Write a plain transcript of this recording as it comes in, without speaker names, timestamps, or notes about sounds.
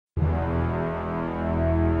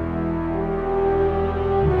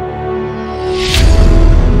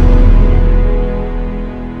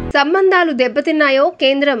సంబంధాలు దెబ్బతిన్నాయో,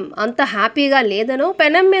 కేంద్రం అంత హ్యాపీగా లేదనో,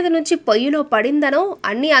 పెనం మీద నుంచి పొయ్యిలో పడిందనో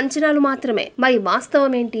అన్ని అంచనాలు మాత్రమే. మరి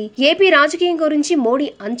వాస్తవం ఏంటి? ఏపీ రాజకీయం గురించి మోడీ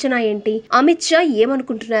అంచనా ఏంటి? అమిత్ షా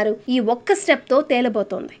ఏమనుకుంటున్నారు? ఈ ఒక్క స్టెప్ తో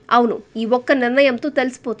తేలబోతోంది. అవును, ఈ ఒక్క నిర్ణయంతో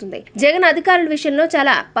తెలిసిపోతుంది. జగన్ అధికారుల విషయంలో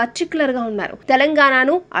చాలా పర్టిక్యులర్ గా ఉన్నారు.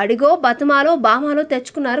 తెలంగాణను అడిగో బతుమాలో బామాలో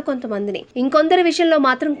తెచ్చుకున్నారు కొంతమందిని. ఇంకొందరి విషయంలో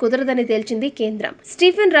మాత్రం కుదరదని తేల్చింది కేంద్రం.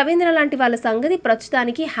 స్టీఫెన్ రవీంద్ర లాంటి వాళ్ళ సంగతి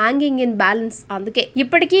ప్రస్తుతానికి హ్యాంగింగ్ ఇన్ బ్యాలెన్స్. అందుకే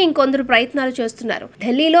ఇప్పటికీ ఇంకొందరు ప్రయత్నాలు చేస్తున్నారు.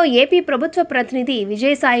 ఢిల్లీలో ఏపీ ప్రభుత్వ ప్రతినిధి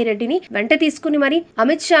విజయసాయి రెడ్డిని వెంట తీసుకుని మరి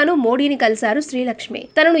అమిత్ షాను మోడీని కలిశారు శ్రీలక్ష్మి.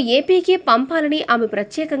 తనను ఏపీకి పంపాలని ఆమె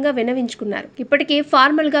ప్రత్యేకంగా విన్నవించుకున్నారు. ఇప్పటికీ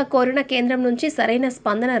ఫార్మల్ గా కోరిన కేంద్రం నుంచి సరైన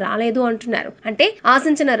స్పందన రాలేదు అంటున్నారు. అంటే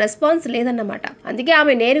ఆశించిన రెస్పాన్స్ లేదన్నమాట. అందుకే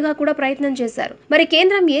ఆమె నేరుగా కూడా ప్రయత్నం చేశారు. మరి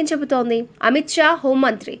కేంద్రం ఏం చెబుతోంది? అమిత్ షా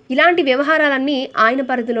హోంమంత్రి. ఇలాంటి వ్యవహారాలన్నీ ఆయన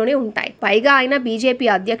పరిధిలోనే ఉంటాయి. పైగా ఆయన బీజేపీ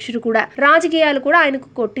అధ్యక్షుడు కూడా. రాజకీయాలు కూడా ఆయనకు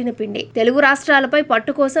కొట్టిన పిండి. తెలుగు రాష్ట్రాలపై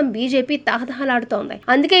పట్టు కోసం బీజేపీ తహతహలాడుతోంది.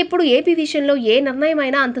 అందుకే ఇప్పుడు ఏపీ విషయంలో ఏ నిర్ణయం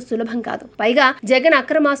అయినా అంత సులభం కాదు. పైగా జగన్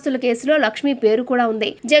అక్రమాస్తుల కేసులో లక్ష్మి పేరు కూడా ఉంది.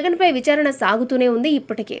 జగన్ పై విచారణ సాగుతూనే ఉంది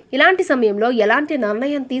ఇప్పటికే. ఇలాంటి సమయంలో ఎలాంటి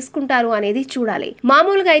నిర్ణయం తీసుకుంటారు అనేది చూడాలి.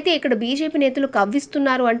 మామూలుగా అయితే ఇక్కడ బీజేపీ నేతలు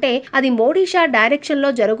కవ్విస్తున్నారు అంటే అది మోడీ షా డైరెక్షన్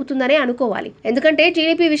లో జరుగుతుందనే అనుకోవాలి. ఎందుకంటే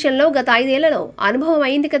టీడీపీ విషయంలో గత 5 ఏళ్లలో అనుభవం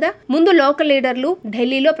అయింది కదా. ముందు లోకల్ లీడర్లు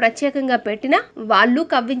ఢిల్లీలో ప్రత్యేకంగా పెట్టిన వాళ్ళు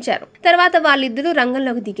కవ్వించారు. తర్వాత వాళ్ళిద్దరూ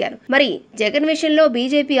రంగంలోకి దిగారు. మరి జగన్ విషయంలో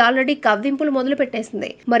బీజేపీ ఆల్రెడీ కవ్వింపులు మొదలు పెట్టేసింది.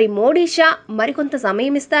 మరి మోడీ షా మరికొంత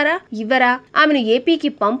సమయం ఇస్తారా, ఇవ్వరా, ఆమెను ఏపీకి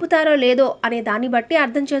పంపుతారో లేదో అనే దాన్ని బట్టి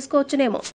అర్థం చేసుకోవచ్చునేమో.